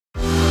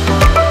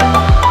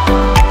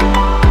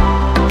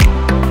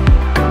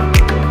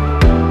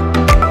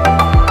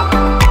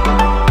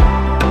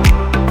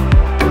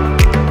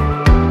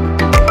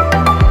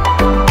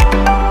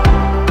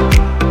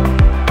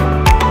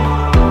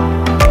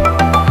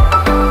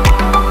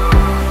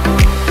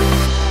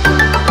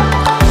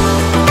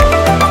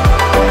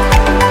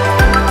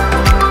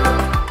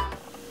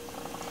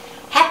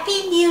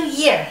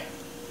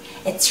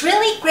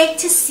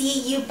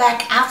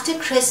back after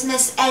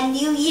Christmas and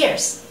New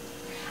Year's.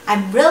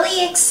 I'm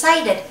really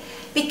excited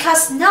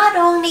because not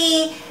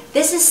only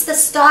this is the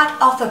start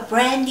of a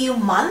brand new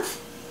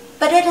month,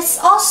 but it is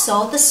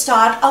also the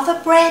start of a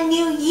brand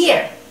new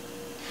year.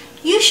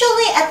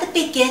 Usually at the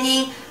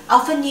beginning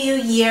of a new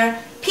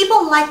year,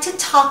 people like to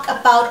talk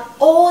about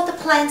all the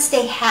plans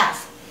they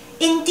have.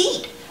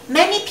 Indeed,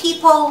 many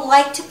people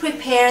like to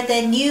prepare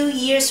their New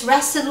Year's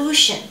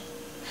resolution.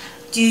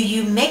 Do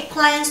you make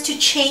plans to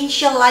change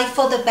your life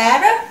for the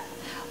better?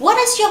 What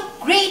is your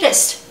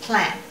greatest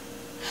plan?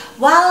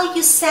 While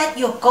you set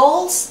your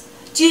goals,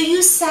 do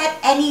you set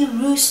any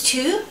rules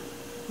too?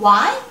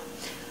 Why?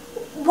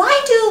 Why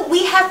do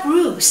we have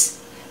rules?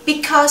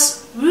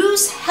 Because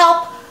rules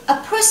help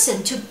a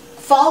person to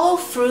follow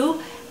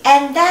through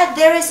and that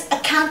there is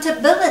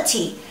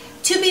accountability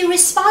to be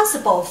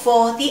responsible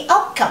for the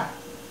outcome.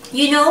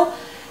 You know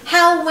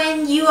how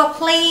when you are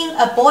playing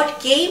a board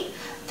game,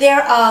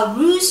 there are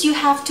rules you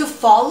have to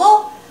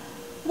follow?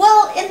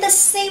 Well, in the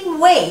same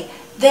way,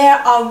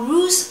 there are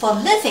rules for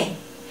living.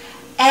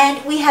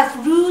 And we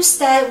have rules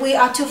that we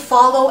are to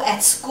follow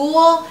at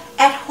school,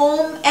 at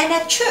home, and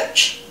at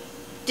church.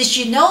 Did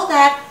you know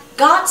that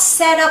God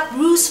set up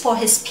rules for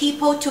His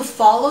people to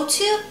follow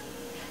too?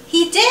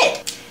 He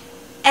did.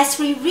 As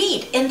we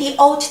read in the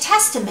Old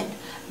Testament,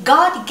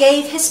 God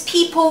gave His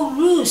people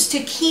rules to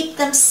keep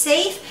them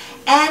safe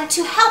and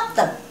to help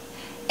them.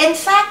 In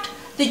fact,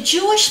 the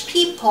Jewish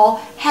people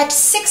had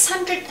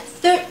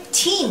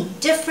 613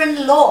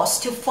 different laws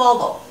to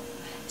follow.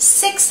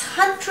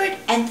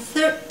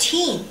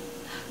 613.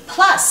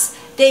 Plus,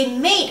 they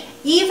made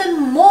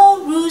even more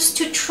rules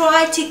to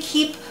try to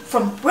keep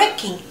from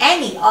breaking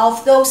any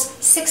of those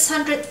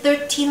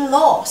 613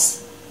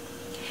 laws.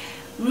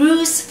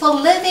 Rules for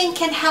living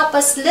can help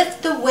us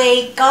live the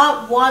way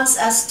God wants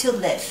us to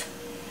live.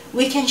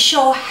 We can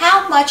show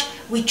how much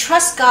we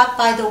trust God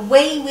by the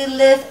way we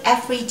live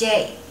every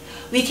day.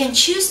 We can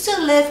choose to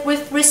live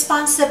with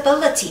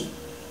responsibility.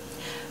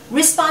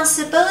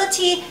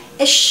 Responsibility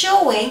is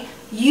showing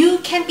you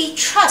can be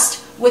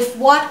trusted with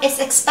what is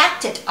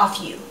expected of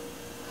you.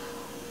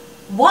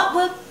 What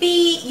will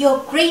be your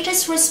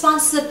greatest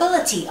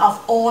responsibility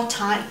of all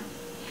time?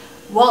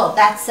 Well,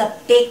 that's a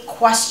big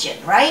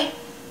question, right?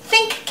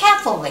 Think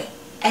carefully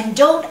and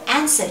don't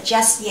answer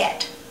just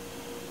yet.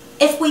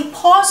 If we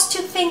pause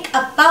to think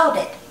about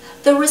it,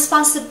 the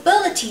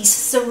responsibilities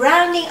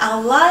surrounding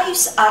our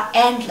lives are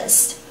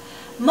endless.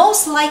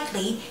 Most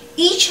likely,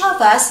 each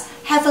of us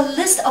have a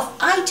list of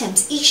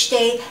items each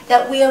day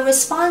that we are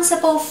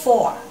responsible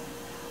for.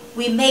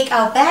 We make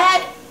our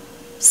bed,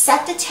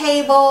 set the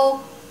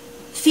table,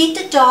 feed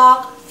the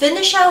dog,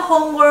 finish our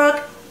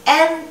homework,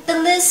 and the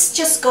list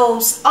just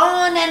goes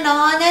on and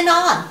on and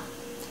on.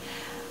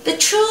 The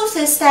truth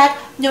is that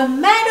no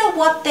matter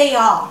what they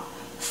are,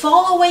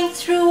 following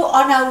through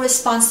on our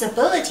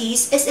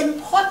responsibilities is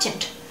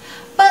important.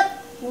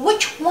 But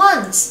which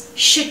ones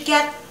should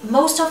get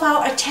most of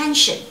our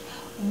attention?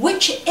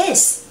 Which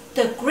is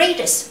the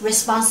greatest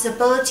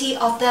responsibility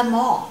of them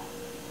all?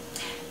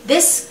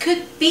 This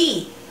could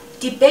be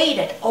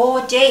debated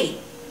all day.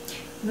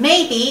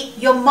 Maybe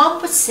your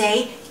mom would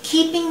say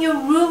keeping your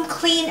room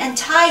clean and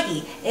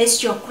tidy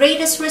is your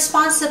greatest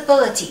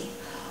responsibility,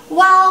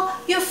 while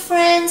your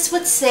friends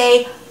would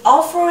say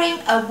offering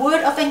a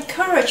word of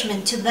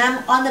encouragement to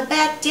them on a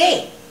bad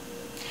day.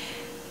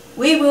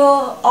 We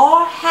will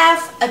all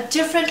have a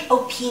different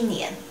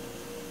opinion.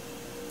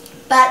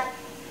 But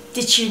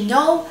did you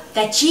know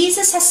that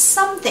Jesus has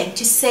something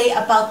to say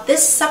about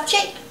this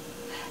subject?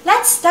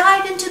 Let's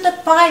dive into the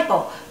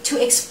Bible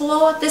to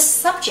explore this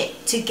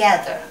subject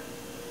together.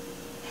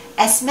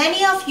 As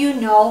many of you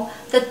know,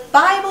 the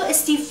Bible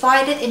is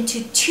divided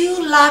into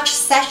two large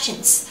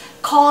sections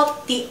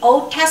called the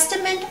Old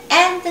Testament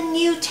and the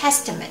New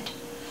Testament.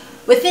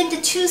 Within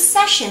the two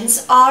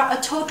sections are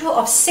a total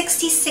of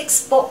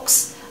 66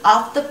 books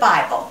of the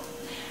Bible.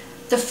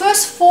 The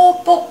first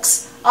 4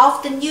 books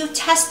of the New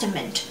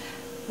Testament,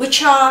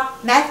 which are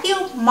Matthew,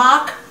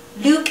 Mark,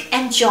 Luke,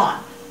 and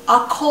John,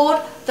 are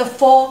called the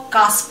 4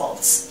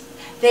 Gospels.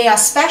 They are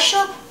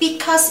special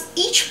because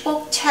each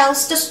book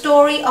tells the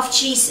story of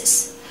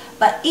Jesus,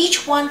 but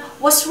each one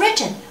was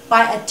written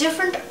by a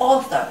different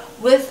author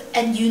with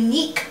a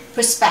unique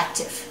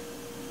perspective.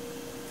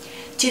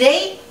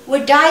 Today,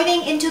 we're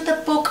diving into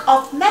the book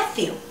of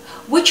Matthew,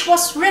 which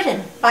was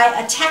written by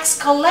a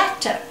tax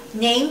collector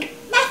named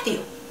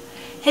Matthew.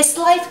 His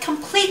life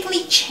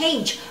completely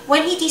changed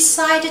when he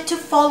decided to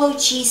follow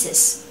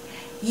Jesus.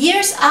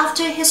 Years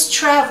after his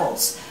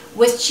travels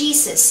with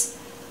Jesus,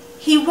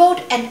 he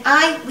wrote an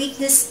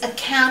eyewitness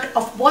account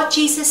of what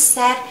Jesus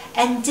said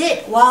and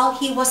did while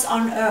he was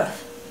on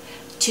earth.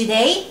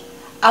 Today,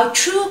 our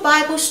true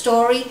Bible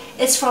story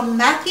is from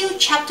Matthew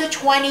chapter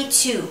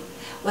 22,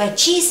 where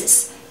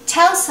Jesus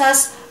tells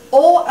us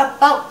all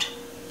about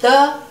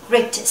the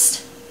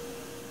greatest.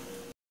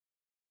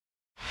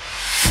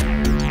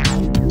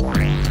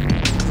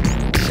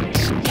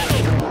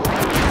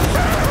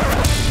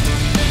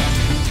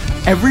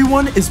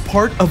 Everyone is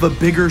part of a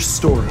bigger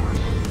story.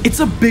 It's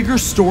a bigger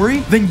story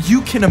than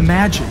you can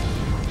imagine.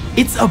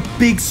 It's a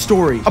big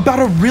story about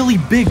a really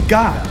big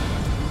God.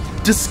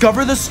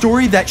 Discover the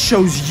story that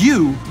shows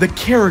you the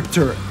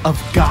character of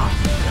God.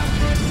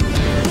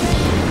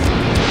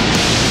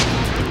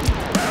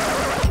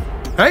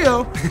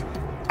 Heyo,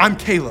 I'm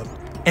Caleb,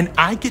 and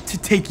I get to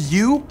take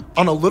you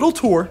on a little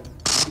tour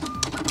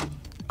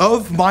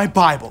of my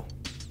Bible.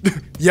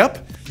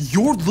 Yep,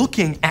 you're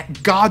looking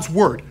at God's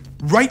Word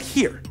right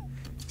here.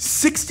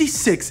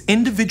 66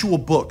 individual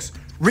books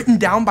written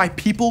down by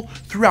people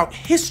throughout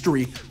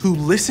history who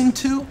listened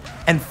to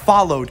and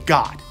followed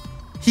God.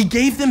 He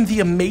gave them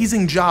the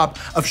amazing job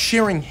of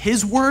sharing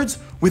His words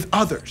with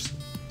others,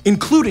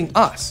 including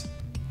us.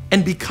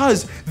 And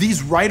because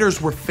these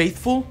writers were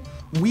faithful,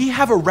 we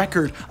have a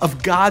record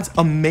of God's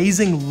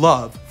amazing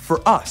love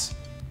for us,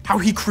 how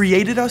He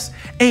created us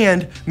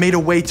and made a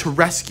way to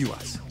rescue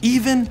us,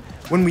 even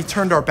when we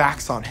turned our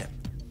backs on Him.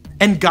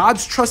 And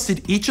God's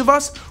trusted each of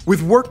us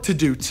with work to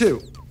do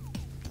too.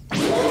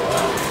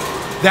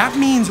 That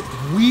means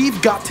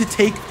we've got to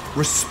take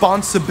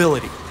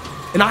responsibility.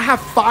 And I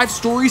have 5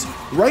 stories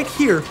right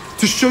here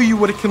to show you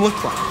what it can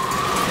look like.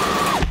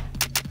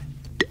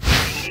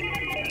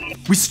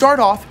 We start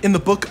off in the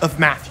book of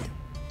Matthew.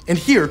 And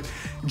here,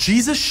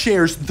 Jesus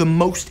shares the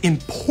most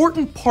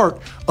important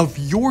part of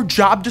your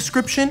job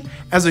description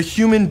as a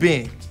human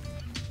being.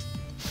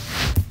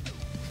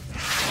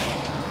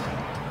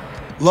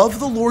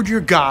 Love the Lord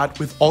your God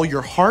with all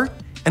your heart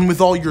and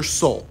with all your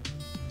soul.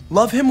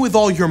 Love Him with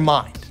all your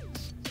mind.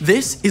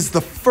 This is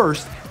the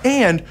first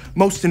and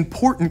most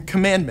important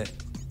commandment.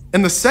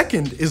 And the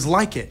second is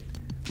like it.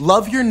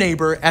 Love your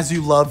neighbor as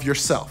you love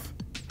yourself.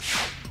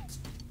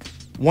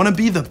 Want to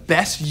be the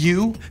best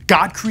you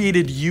God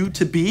created you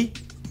to be?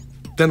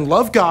 Then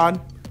love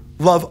God,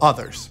 love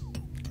others.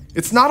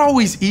 It's not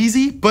always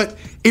easy, but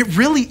it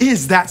really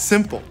is that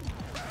simple.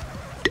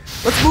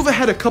 Let's move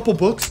ahead a couple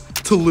books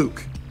to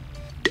Luke.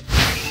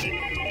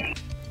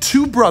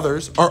 2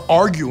 brothers are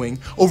arguing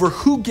over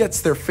who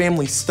gets their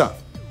family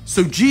stuff.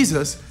 So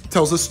Jesus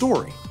tells a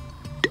story.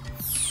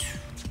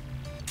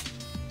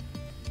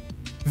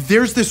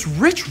 There's this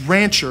rich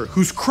rancher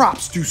whose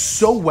crops do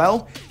so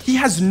well, he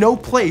has no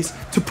place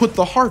to put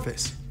the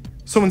harvest.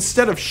 So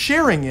instead of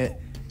sharing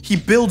it, he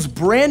builds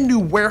brand new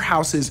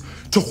warehouses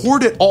to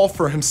hoard it all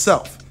for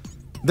himself.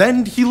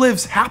 Then he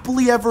lives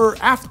happily ever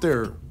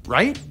after,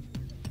 right?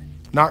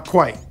 Not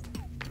quite.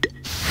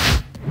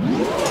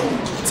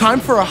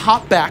 Time for a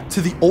hop back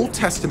to the Old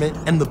Testament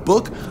and the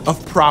book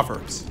of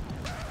Proverbs.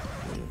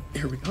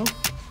 Here we go.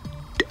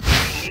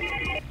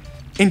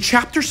 In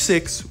chapter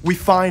 6, we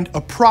find a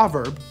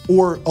proverb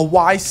or a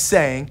wise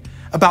saying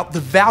about the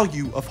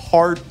value of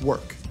hard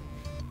work.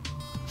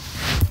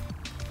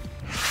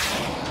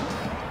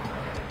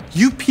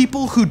 You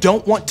people who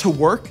don't want to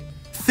work,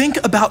 think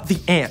about the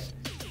ant.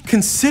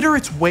 Consider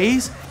its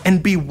ways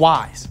and be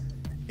wise.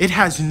 It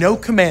has no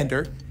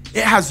commander,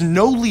 it has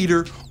no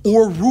leader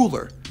or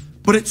ruler,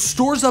 but it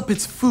stores up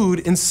its food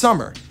in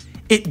summer.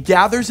 It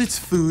gathers its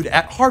food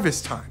at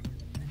harvest time.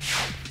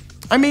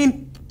 I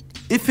mean,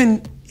 if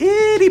an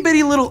itty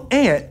bitty little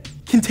ant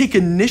can take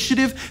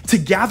initiative to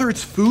gather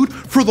its food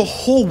for the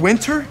whole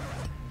winter,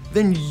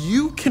 then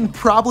you can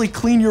probably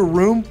clean your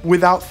room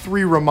without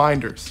 3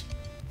 reminders.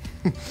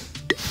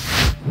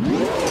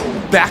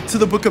 Back to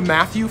the book of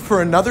Matthew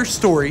for another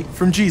story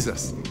from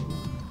Jesus.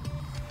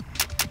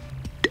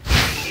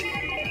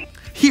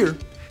 Here,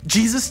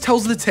 Jesus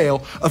tells the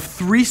tale of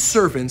 3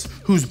 servants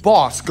whose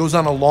boss goes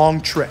on a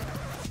long trip.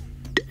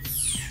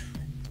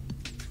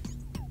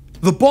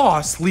 The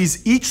boss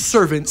leaves each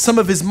servant some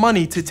of his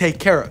money to take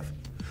care of.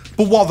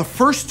 But while the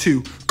first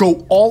 2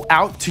 go all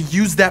out to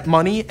use that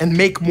money and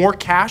make more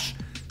cash,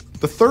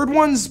 the third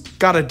one's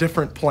got a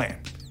different plan.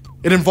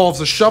 It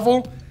involves a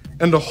shovel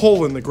and a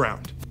hole in the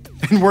ground.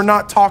 And we're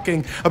not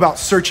talking about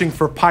searching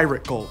for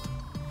pirate gold.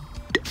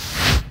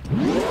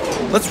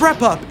 Let's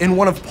wrap up in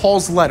one of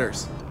Paul's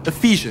letters,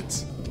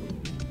 Ephesians.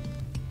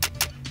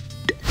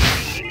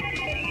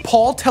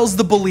 Paul tells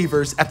the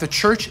believers at the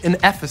church in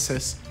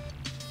Ephesus,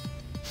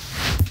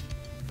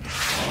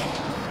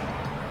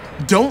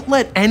 don't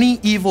let any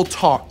evil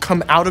talk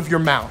come out of your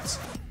mouths.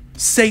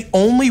 Say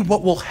only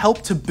what will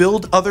help to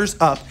build others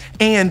up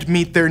and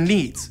meet their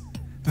needs.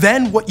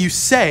 Then what you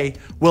say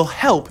will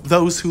help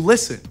those who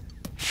listen.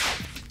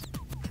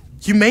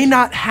 You may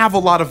not have a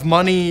lot of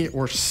money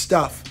or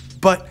stuff,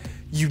 but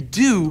you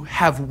do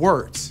have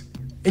words.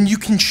 And you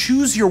can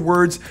choose your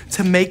words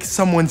to make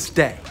someone's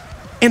day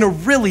in a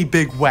really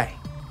big way.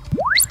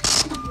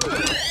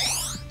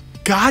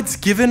 God's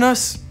given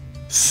us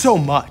so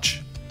much.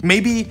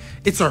 Maybe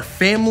it's our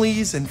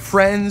families and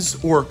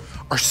friends, or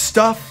our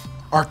stuff,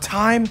 our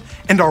time,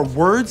 and our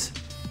words,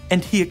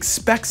 and He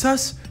expects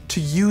us to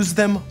use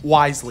them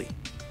wisely,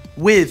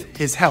 with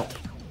His help.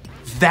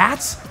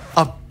 That's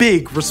a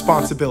big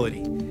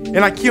responsibility, and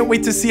I can't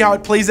wait to see how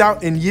it plays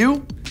out in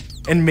you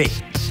and me.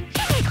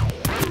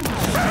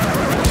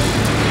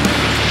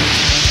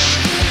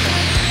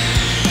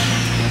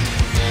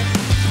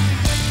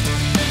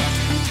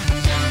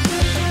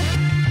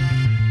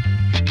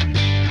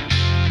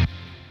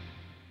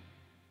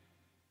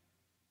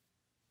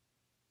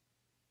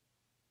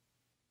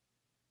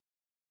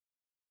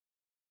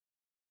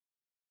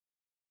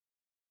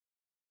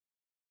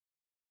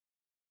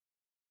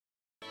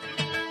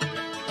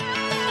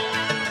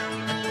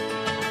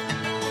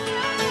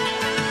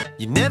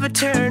 never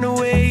turn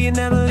away, you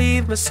never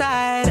leave my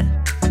side.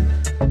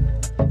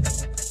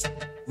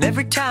 And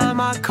every time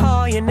I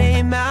call your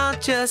name out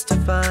just to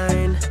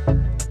find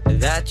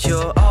that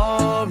you're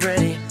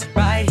already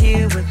right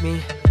here with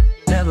me,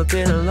 never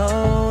been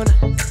alone.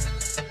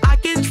 I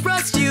can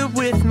trust you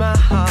with my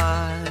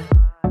heart,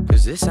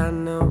 'cause this I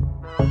know.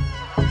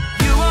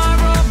 You are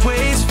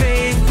always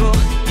faithful,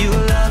 you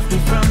love me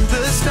from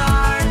the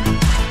start.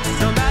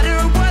 No matter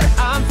what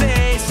I'm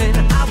facing,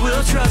 I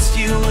will trust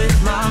you with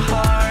my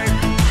heart.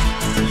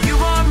 You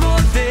are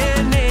more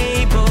than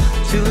able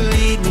to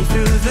lead me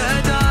through the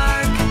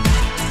dark.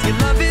 Your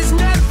love is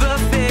never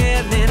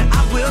failing,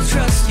 I will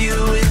trust you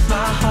with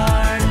my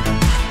heart.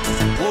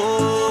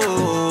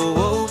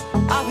 Whoa,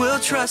 I will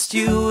trust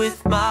you with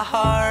my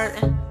heart.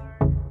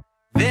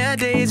 There are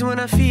days when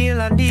I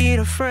feel I need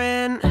a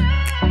friend,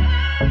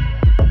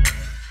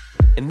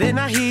 and then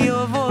I hear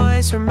your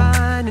voice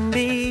reminding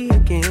me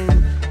again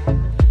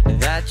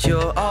that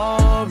you're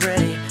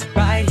already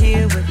right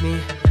here with me,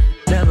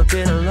 never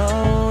been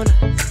alone.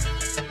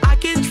 I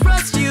can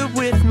trust you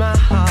with my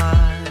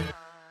heart,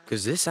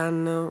 'cause this I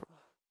know.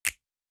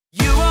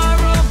 You are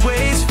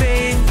always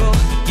faithful,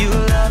 you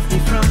love me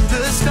from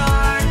the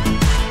start.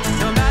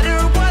 No matter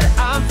what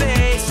I'm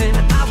facing,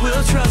 I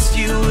will trust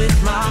you with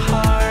my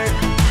heart.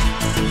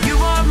 You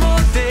are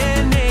more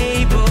than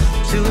able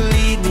to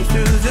lead me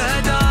through the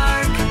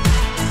dark.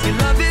 Your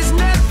love is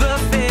never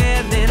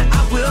failing,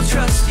 I will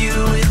trust you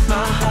with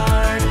my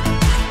heart.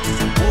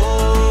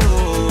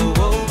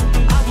 Whoa,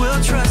 I will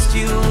trust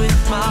you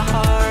with my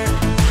heart.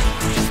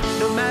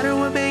 No matter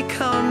what may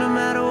come, no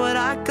matter what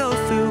I go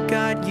through,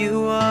 God, you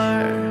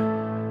are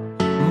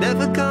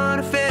never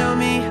gonna fail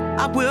me,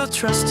 I will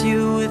trust you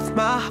with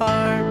my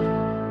heart.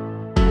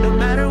 No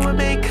matter what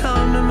may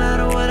come, no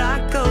matter what I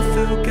go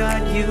through,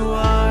 God, you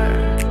are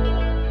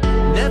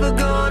never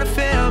gonna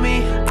fail me,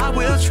 I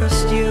will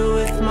trust you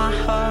with my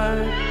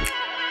heart.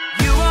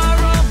 You are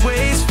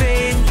always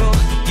faithful,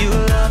 you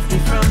love me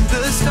from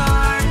the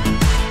start.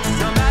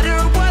 No matter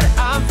what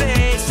I'm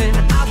facing,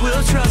 I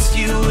will trust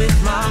you with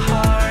my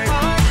heart.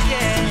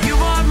 You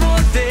are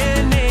more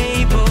than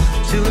able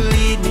to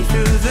lead me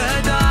through the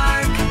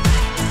dark.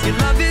 Your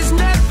love is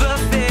never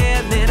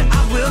failing,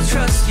 I will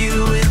trust you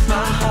with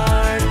my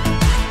heart.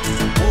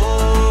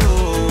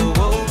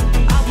 Whoa,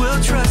 I will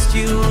trust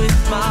you with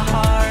my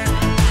heart.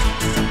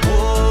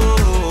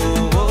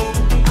 Whoa,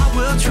 I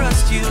will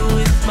trust you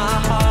with my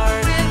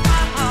heart.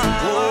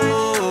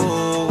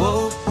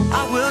 Whoa,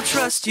 I will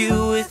trust you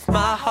with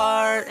my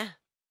heart.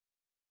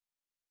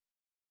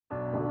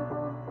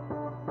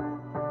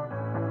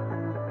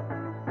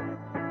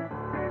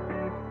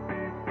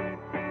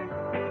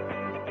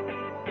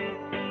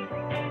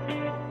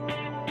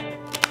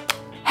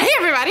 Hey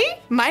everybody,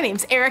 my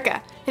name's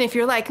Erica, and if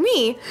you're like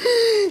me,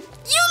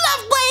 you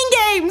love playing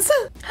games!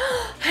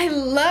 I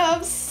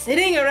love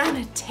sitting around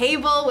a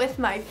table with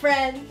my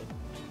friends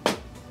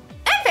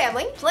and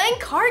family playing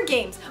card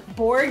games,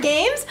 board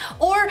games,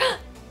 or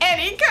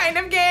any kind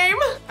of game.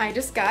 I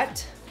just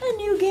got a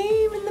new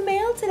game in the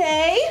mail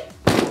today.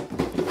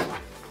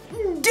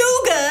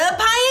 Duga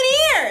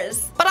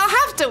Pioneers! But I'll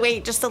have to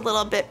wait just a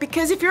little bit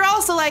because if you're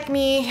also like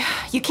me,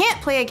 you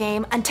can't play a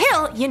game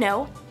until you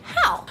know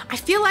how. I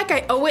feel like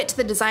I owe it to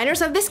the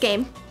designers of this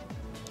game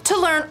to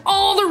learn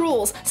all the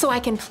rules so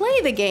I can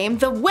play the game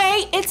the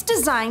way it's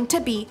designed to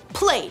be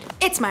played.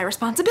 It's my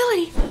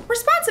responsibility.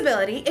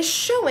 Responsibility is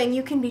showing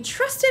you can be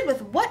trusted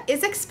with what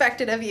is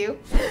expected of you.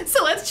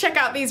 So let's check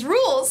out these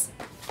rules.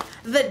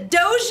 The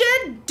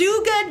Doja,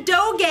 Duga,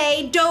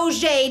 Doge,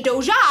 Doje,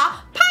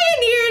 Doja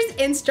Pioneers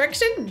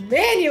Instruction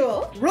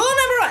Manual. Rule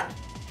number 1.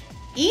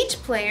 Each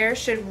player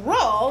should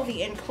roll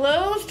the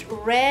enclosed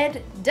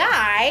red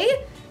die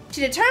to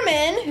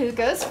determine who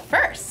goes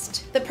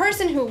first. The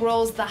person who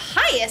rolls the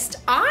highest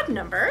odd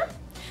number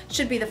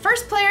should be the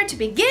first player to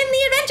begin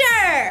the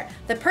adventure.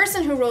 The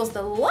person who rolls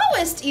the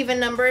lowest even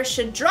number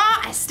should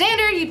draw a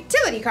standard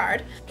utility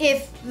card.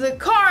 If the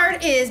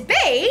card is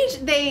beige,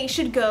 they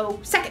should go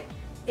second.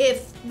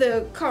 If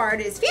the card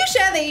is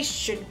fuchsia, they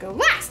should go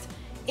last.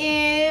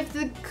 If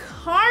the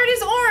card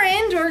is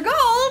orange or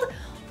gold,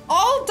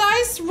 all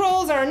dice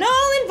rolls are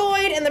null and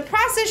void and the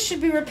process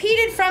should be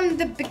repeated from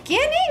the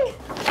beginning.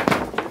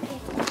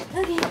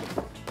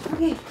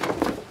 Okay.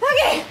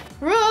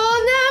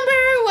 Rule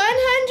number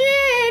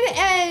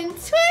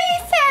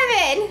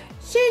 127.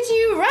 Should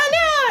you run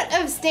out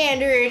of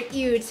standard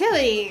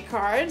utility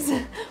cards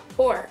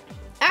or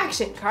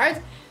action cards,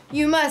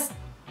 you must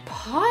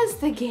pause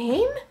the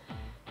game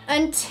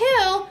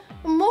until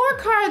more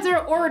cards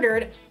are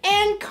ordered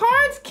and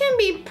cards can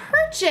be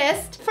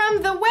purchased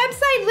from the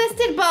website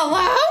listed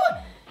below.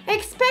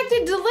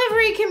 Expected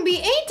delivery can be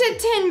 8 to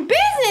 10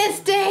 business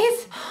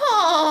days.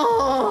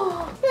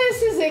 Oh,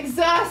 this is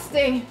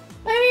exhausting.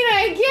 I mean,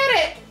 I get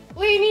it.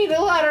 We need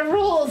a lot of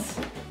rules.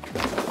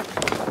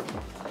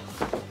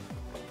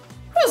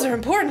 Rules are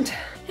important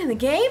in the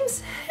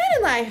games and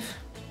in life.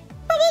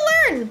 But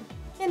we'll learn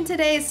in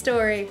today's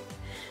story.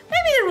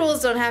 Maybe the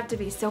rules don't have to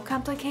be so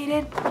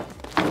complicated.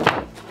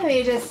 Let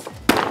me just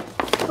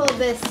pull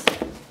this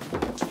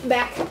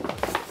back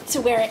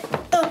to wear it.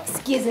 Oh,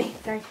 excuse me.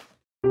 Sorry.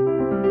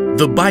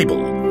 The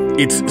Bible.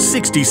 It's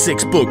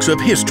 66 books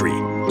of history,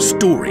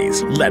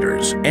 stories,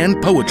 letters,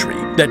 and poetry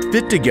that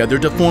fit together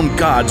to form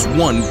God's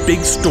one big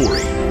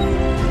story.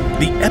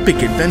 The epic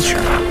adventure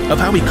of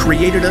how He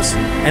created us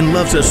and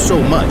loves us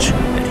so much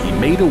that He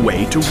made a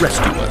way to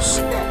rescue us.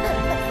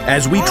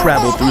 As we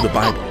travel through the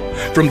Bible,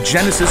 from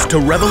Genesis to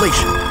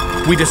Revelation,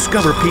 we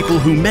discover people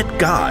who met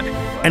God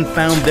and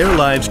found their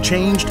lives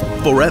changed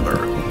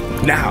forever.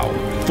 Now,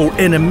 for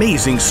an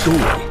amazing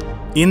story,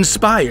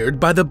 inspired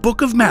by the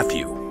book of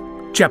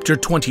Matthew, chapter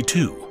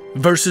 22,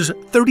 verses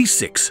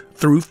 36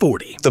 through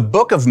 40. The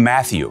book of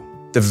Matthew,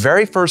 the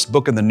very first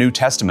book in the New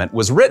Testament,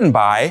 was written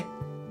by,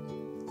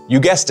 you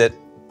guessed it,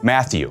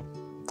 Matthew.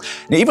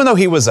 Now, even though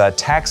he was a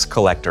tax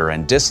collector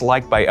and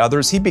disliked by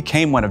others, he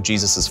became one of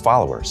Jesus'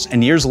 followers.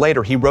 And years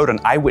later, he wrote an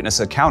eyewitness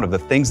account of the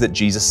things that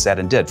Jesus said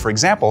and did. For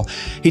example,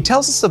 he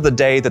tells us of the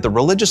day that the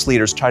religious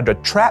leaders tried to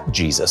trap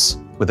Jesus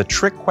with a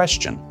trick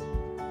question.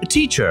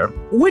 Teacher,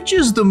 which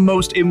is the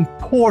most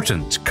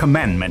important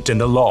commandment in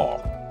the law?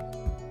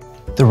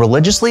 The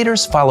religious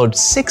leaders followed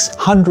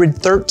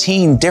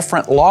 613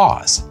 different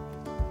laws.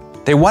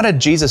 They wanted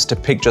Jesus to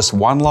pick just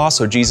one law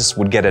so Jesus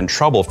would get in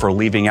trouble for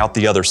leaving out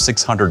the other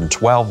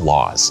 612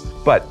 laws.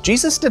 But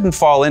Jesus didn't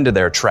fall into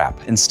their trap.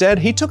 Instead,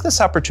 he took this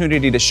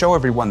opportunity to show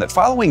everyone that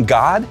following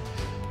God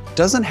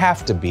doesn't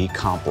have to be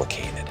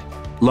complicated.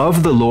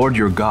 Love the Lord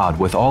your God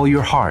with all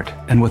your heart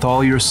and with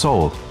all your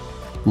soul.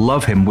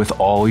 Love Him with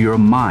all your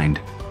mind.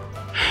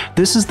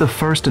 This is the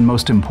first and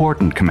most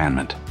important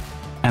commandment.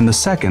 And the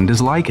second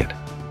is like it.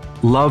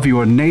 Love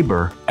your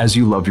neighbor as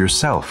you love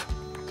yourself.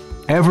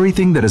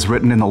 Everything that is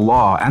written in the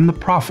law and the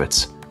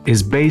prophets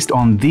is based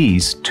on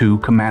these two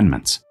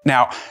commandments.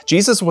 Now,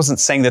 Jesus wasn't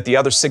saying that the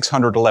other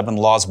 611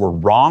 laws were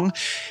wrong.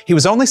 He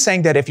was only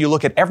saying that if you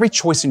look at every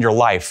choice in your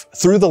life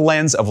through the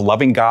lens of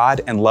loving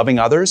God and loving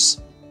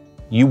others,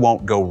 you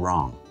won't go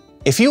wrong.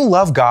 If you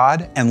love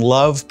God and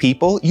love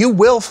people, you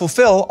will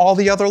fulfill all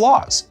the other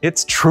laws.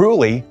 It's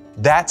truly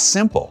that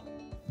simple.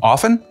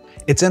 Often,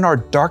 it's in our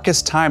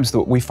darkest times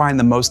that we find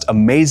the most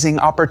amazing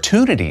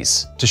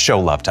opportunities to show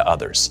love to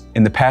others.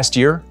 In the past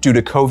year, due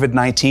to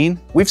COVID-19,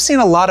 we've seen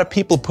a lot of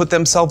people put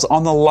themselves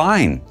on the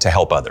line to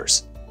help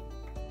others.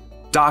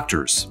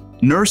 Doctors,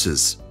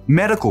 nurses,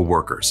 medical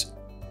workers.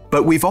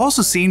 But we've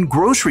also seen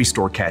grocery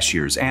store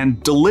cashiers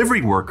and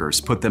delivery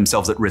workers put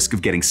themselves at risk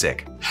of getting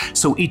sick.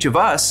 So each of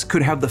us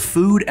could have the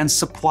food and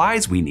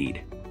supplies we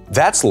need.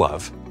 That's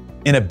love,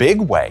 in a big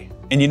way.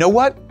 And you know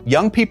what?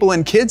 Young people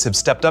and kids have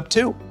stepped up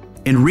too.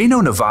 In Reno,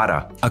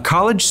 Nevada, a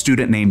college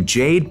student named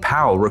Jade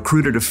Powell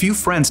recruited a few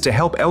friends to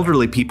help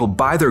elderly people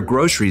buy their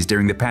groceries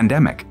during the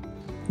pandemic.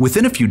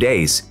 Within a few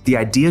days, the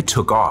idea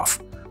took off.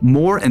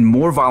 More and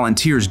more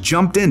volunteers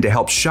jumped in to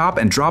help shop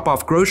and drop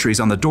off groceries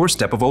on the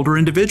doorstep of older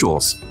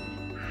individuals.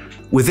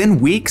 Within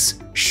weeks,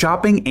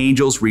 Shopping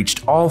Angels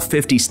reached all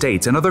 50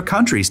 states and other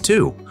countries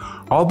too,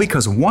 all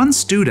because one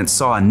student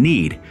saw a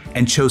need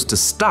and chose to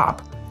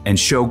stop and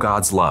show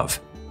God's love.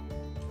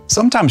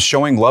 Sometimes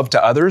showing love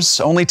to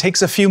others only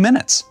takes a few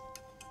minutes.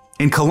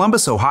 In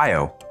Columbus,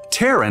 Ohio,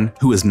 Taryn,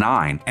 who is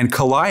 9, and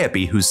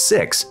Calliope, who's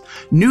 6,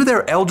 knew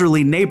their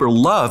elderly neighbor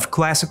loved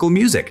classical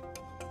music.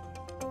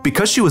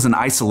 Because she was in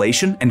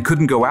isolation and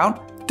couldn't go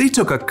out, they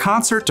took a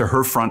concert to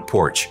her front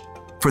porch.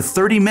 For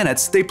 30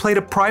 minutes, they played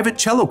a private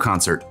cello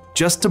concert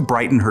just to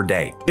brighten her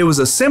day. It was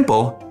a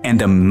simple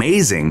and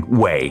amazing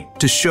way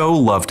to show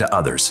love to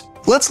others.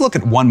 Let's look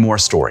at one more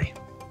story.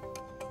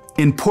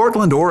 In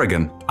Portland,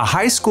 Oregon, a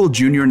high school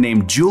junior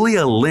named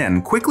Julia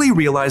Lynn quickly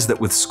realized that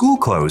with school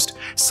closed,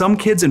 some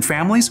kids and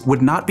families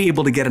would not be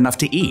able to get enough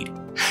to eat.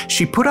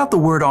 She put out the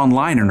word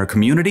online in her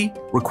community,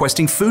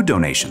 requesting food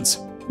donations.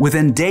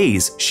 Within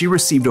days, she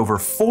received over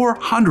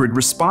 400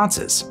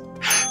 responses.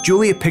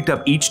 Julia picked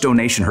up each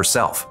donation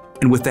herself,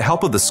 and with the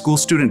help of the school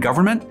student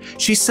government,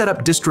 she set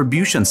up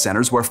distribution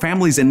centers where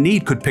families in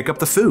need could pick up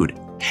the food.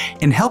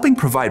 In helping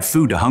provide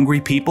food to hungry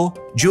people,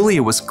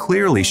 Julia was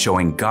clearly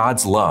showing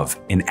God's love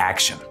in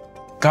action.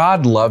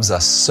 God loves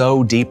us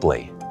so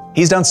deeply.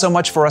 He's done so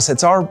much for us,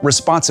 it's our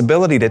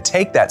responsibility to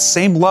take that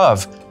same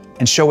love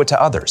and show it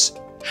to others.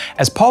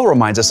 As Paul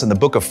reminds us in the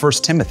book of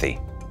 1 Timothy,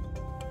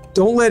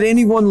 "Don't let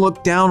anyone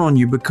look down on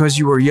you because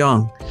you are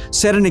young.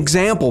 Set an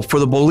example for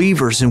the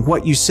believers in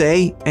what you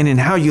say and in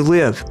how you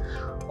live.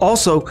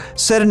 Also,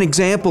 set an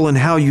example in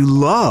how you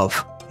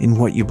love in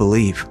what you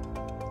believe."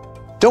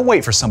 don't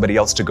wait for somebody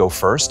else to go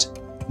first.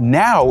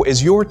 Now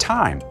is your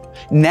time.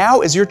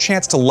 Now is your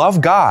chance to love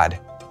God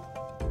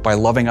by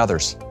loving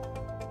others.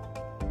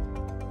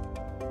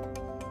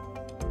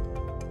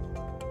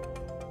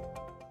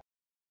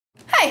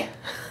 Hey,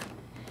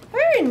 have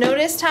you ever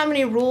noticed how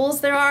many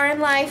rules there are in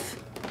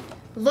life?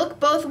 Look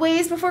both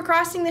ways before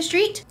crossing the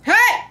street.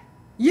 Hey,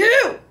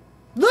 you!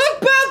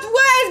 Look both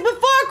ways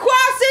before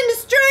crossing the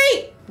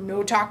street!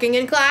 No talking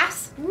in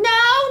class.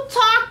 No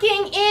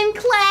talking in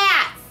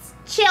class.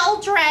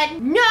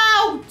 Children,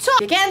 no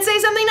talk. You can't say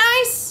something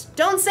nice?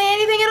 Don't say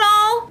anything at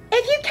all?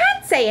 If you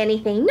can't say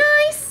anything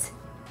nice,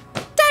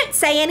 don't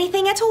say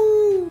anything at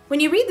all.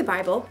 When you read the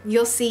Bible,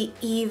 you'll see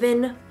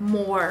even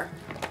more.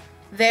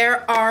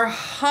 There are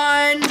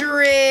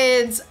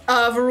hundreds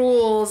of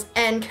rules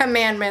and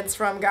commandments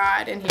from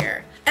God in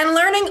here. And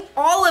learning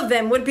all of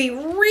them would be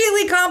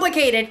really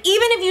complicated,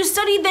 even if you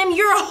studied them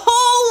your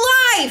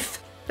whole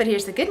life. But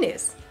here's the good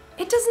news.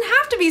 It doesn't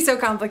have to be so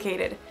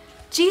complicated.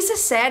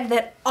 Jesus said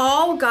that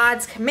all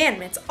God's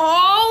commandments,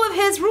 all of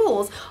his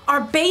rules,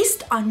 are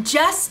based on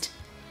just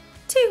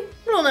two.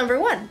 Rule number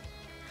 1.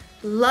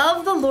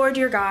 Love the Lord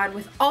your God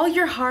with all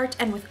your heart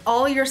and with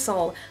all your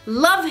soul.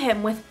 Love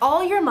him with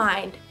all your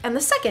mind. And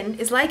the second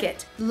is like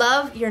it.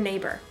 Love your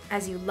neighbor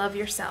as you love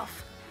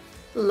yourself.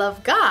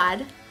 Love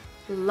God,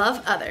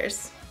 love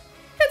others.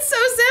 It's so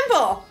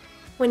simple.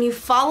 When you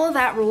follow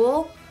that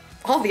rule,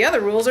 all the other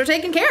rules are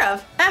taken care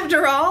of.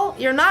 After all,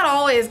 you're not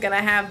always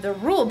gonna have the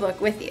rule book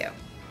with you.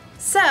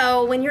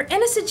 So when you're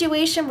in a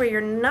situation where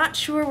you're not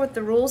sure what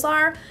the rules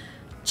are,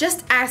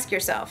 just ask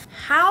yourself,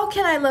 how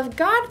can I love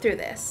God through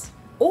this?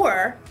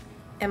 Or,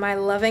 am I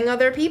loving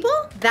other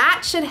people?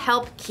 That should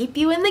help keep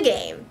you in the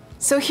game.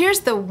 So here's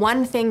the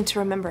one thing to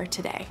remember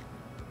today.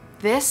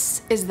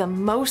 This is the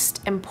most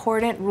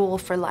important rule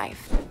for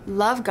life.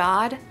 Love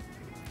God,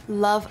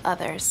 love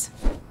others.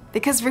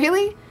 Because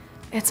really,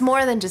 it's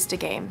more than just a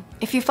game.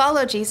 If you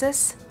follow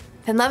Jesus,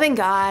 then loving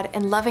God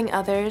and loving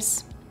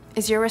others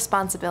is your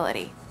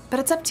responsibility.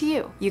 But it's up to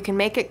you. You can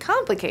make it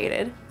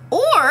complicated,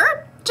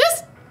 or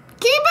just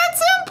keep it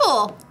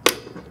simple.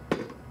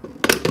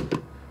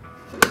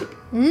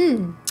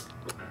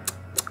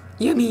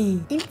 Yummy.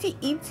 Eatsy,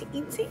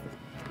 eatsy,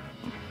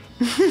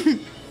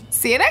 eatsy.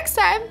 See you next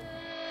time.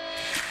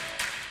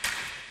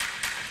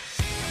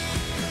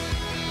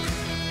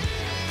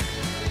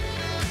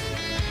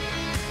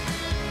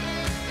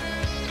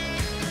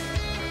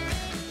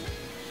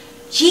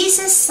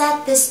 Jesus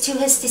said this to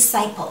his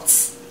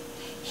disciples.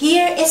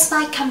 Here is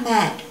my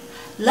command.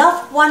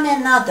 Love one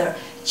another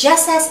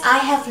just as I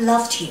have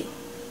loved you.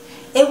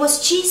 It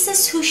was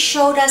Jesus who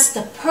showed us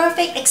the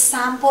perfect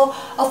example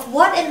of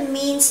what it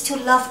means to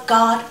love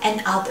God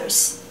and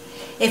others.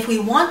 If we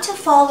want to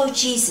follow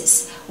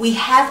Jesus, we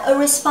have a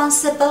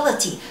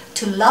responsibility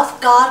to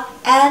love God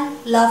and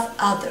love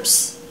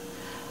others.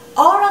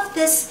 All of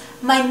this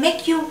might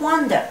make you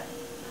wonder,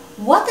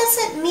 what does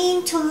it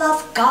mean to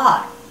love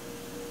God?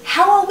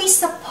 How are we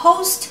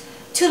supposed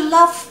to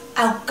love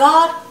our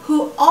God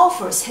who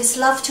offers his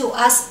love to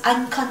us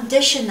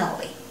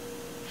unconditionally?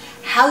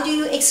 How do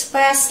you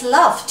express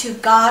love to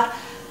God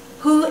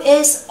who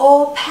is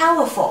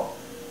all-powerful?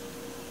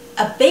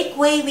 A big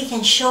way we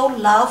can show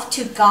love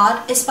to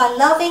God is by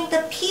loving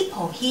the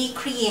people he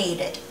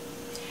created.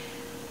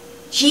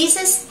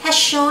 Jesus has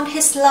shown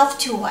his love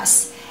to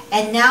us,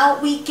 and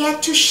now we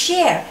get to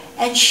share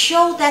and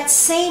show that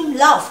same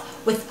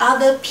love with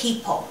other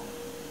people.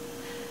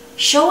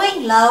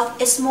 Showing love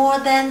is more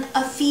than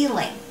a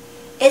feeling.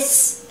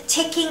 It's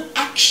taking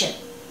action.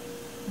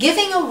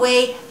 Giving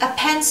away a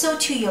pencil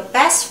to your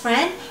best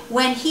friend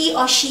when he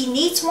or she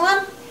needs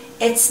one,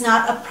 it's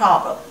not a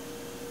problem.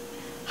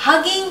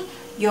 Hugging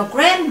your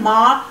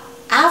grandma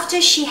after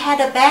she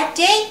had a bad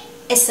day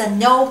is a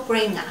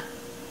no-brainer.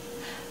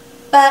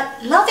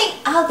 But loving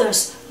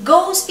others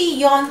goes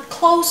beyond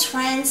close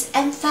friends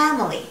and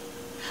family.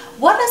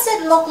 What does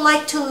it look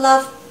like to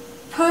love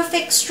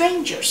perfect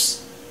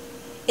strangers?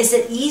 Is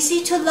it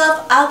easy to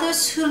love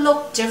others who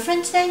look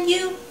different than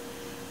you?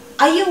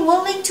 Are you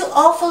willing to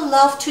offer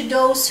love to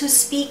those who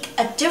speak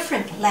a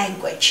different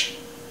language?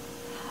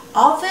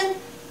 Often,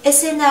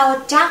 it's in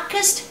our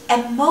darkest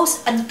and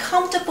most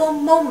uncomfortable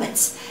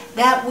moments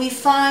that we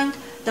find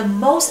the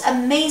most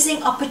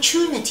amazing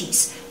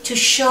opportunities to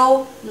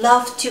show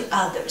love to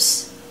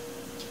others.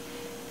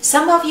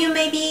 Some of you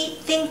may be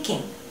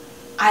thinking,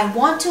 I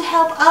want to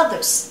help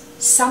others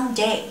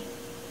someday.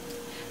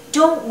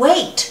 Don't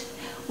wait.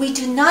 We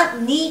do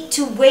not need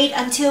to wait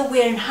until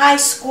we're in high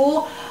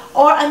school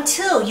or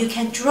until you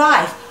can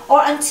drive,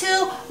 or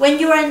until when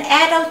you're an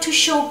adult to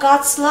show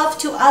God's love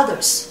to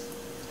others.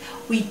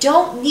 We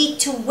don't need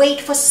to wait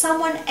for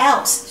someone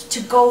else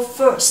to go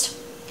first.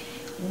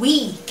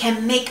 We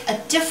can make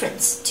a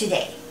difference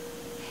today.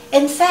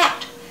 In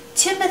fact,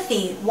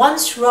 Timothy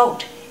once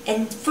wrote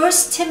in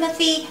 1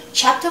 Timothy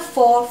chapter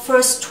 4,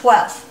 verse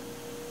 12,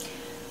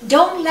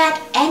 "Don't let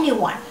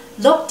anyone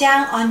look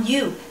down on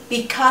you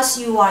because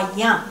you are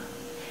young.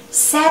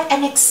 Set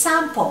an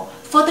example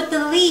for the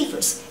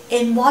believers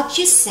in what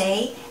you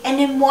say and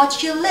in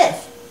what you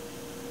live.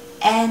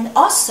 And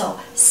also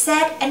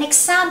set an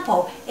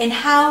example in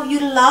how you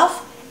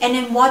love and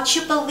in what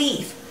you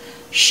believe.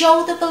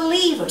 Show the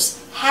believers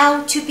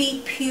how to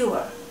be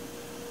pure."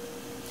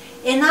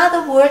 In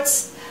other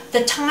words,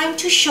 the time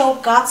to show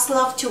God's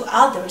love to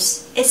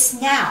others is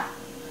now.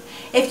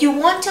 If you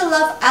want to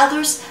love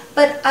others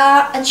but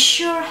are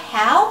unsure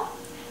how,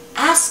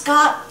 ask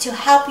God to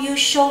help you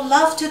show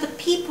love to the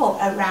people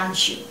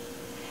around you.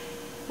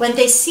 When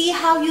they see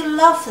how you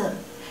love them,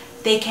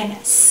 they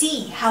can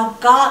see how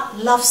God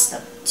loves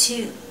them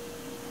too.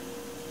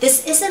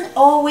 This isn't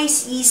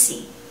always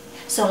easy,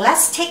 So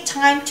let's take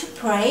time to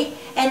pray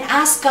and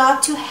ask God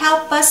to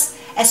help us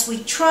as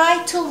we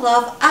try to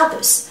love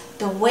others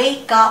the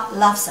way God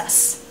loves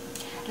us.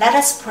 Let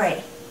us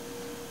pray.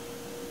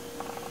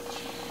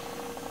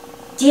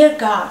 Dear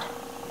God,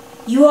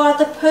 you are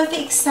the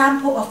perfect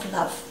example of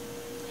love.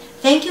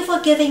 Thank you for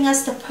giving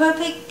us the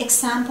perfect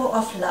example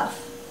of love.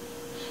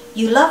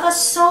 You love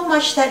us so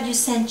much that you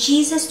sent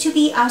Jesus to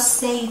be our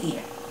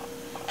Savior.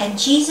 And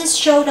Jesus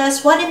showed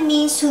us what it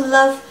means to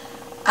love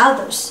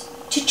others,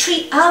 to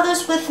treat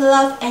others with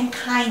love and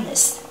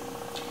kindness.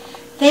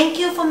 Thank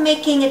you for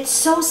making it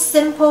so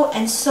simple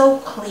and so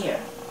clear.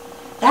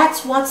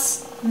 That's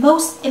what's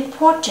most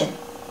important,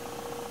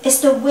 is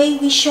the way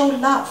we show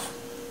love.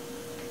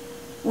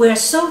 We're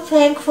so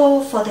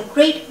thankful for the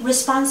great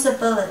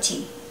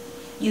responsibility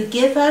you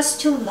give us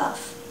to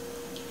love.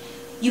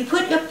 You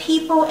put your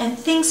people and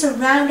things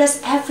around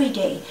us every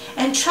day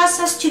and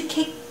trust us to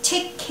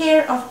take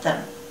care of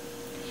them.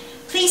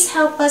 Please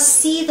help us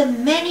see the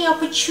many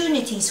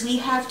opportunities we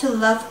have to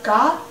love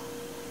God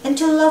and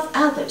to love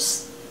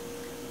others.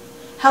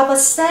 Help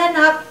us stand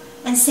up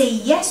and say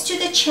yes to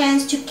the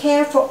chance to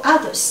care for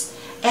others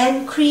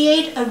and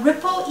create a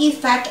ripple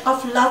effect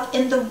of love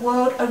in the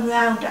world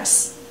around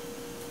us.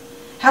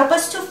 Help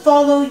us to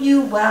follow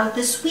you well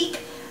this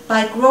week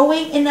by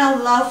growing in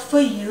our love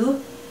for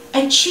you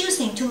and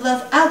choosing to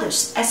love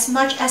others as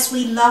much as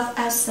we love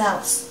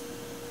ourselves.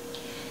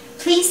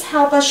 Please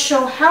help us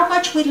show how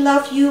much we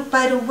love you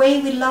by the way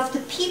we love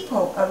the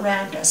people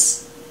around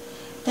us.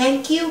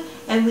 Thank you,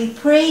 and we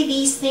pray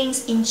these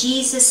things in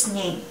Jesus'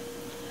 name.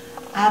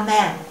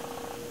 Amen.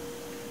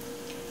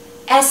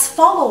 As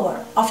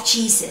follower of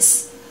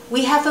Jesus,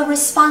 we have a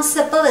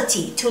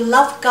responsibility to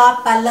love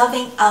God by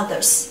loving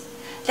others.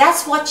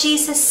 That's what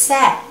Jesus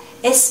said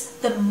is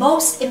the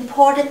most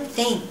important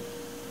thing.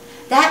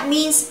 That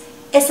means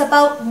it's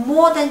about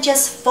more than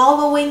just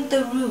following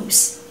the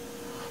rules.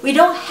 We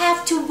don't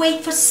have to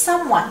wait for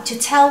someone to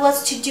tell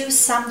us to do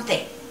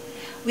something.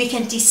 We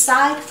can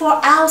decide for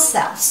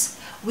ourselves.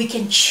 We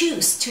can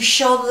choose to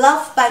show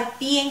love by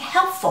being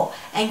helpful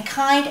and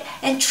kind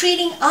and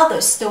treating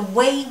others the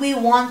way we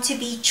want to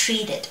be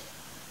treated.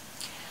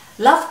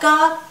 Love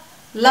God,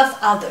 love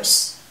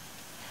others.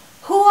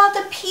 Who are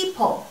the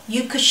people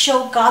you could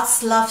show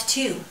God's love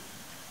to?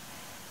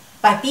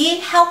 By being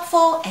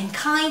helpful and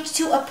kind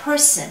to a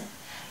person,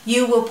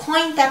 you will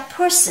point that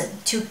person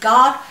to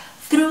God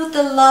through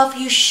the love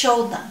you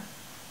show them.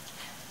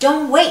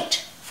 Don't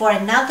wait for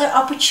another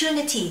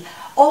opportunity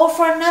or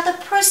for another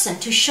person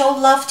to show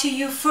love to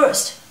you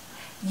first.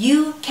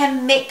 You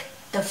can make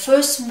the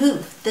first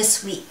move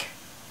this week.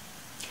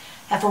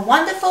 Have a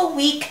wonderful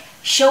week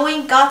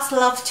showing God's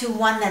love to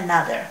one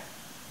another.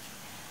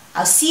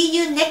 I'll see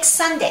you next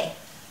Sunday.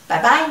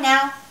 Bye-bye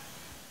now.